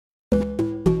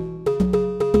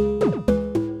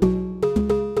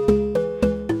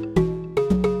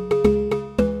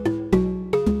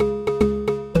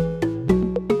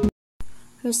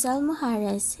Resil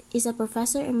Mojares is a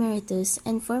professor emeritus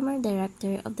and former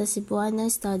director of the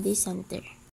Cebuano Study Center.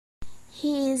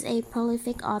 He is a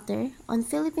prolific author on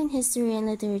Philippine history and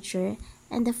literature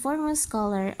and the foremost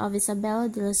scholar of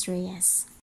Isabela de los Reyes.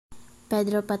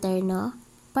 Pedro Paterno,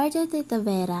 Pardo de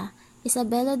Tavera,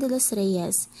 Isabela de los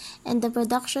Reyes, and the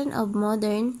production of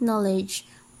modern knowledge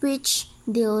which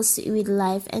deals with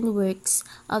life and works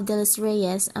of de los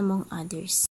Reyes, among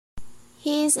others.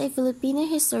 He is a Filipino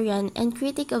historian and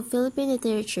critic of Philippine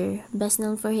literature, best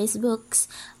known for his books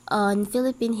on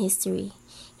Philippine history.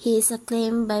 He is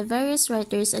acclaimed by various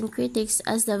writers and critics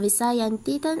as the Visayan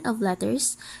Titan of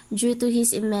Letters due to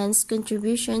his immense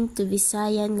contribution to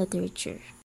Visayan literature.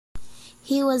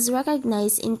 He was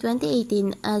recognized in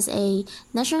 2018 as a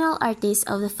National Artist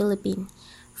of the Philippines.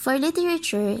 For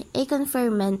literature, a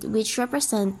conferment which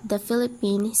represents the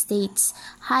Philippine state's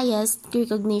highest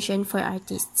recognition for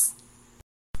artists.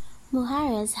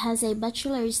 Mojares has a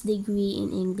bachelor's degree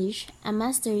in English, a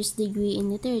master's degree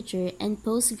in literature, and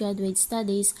postgraduate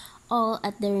studies all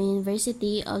at the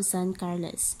University of San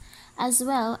Carlos, as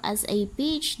well as a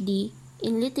PhD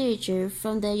in literature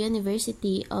from the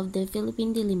University of the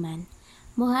Philippine Diliman.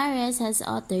 Mojares has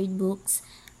authored books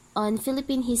on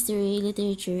Philippine history,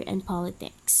 literature, and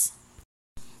politics.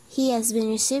 He has been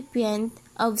recipient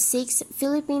of 6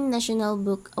 Philippine National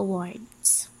Book Award.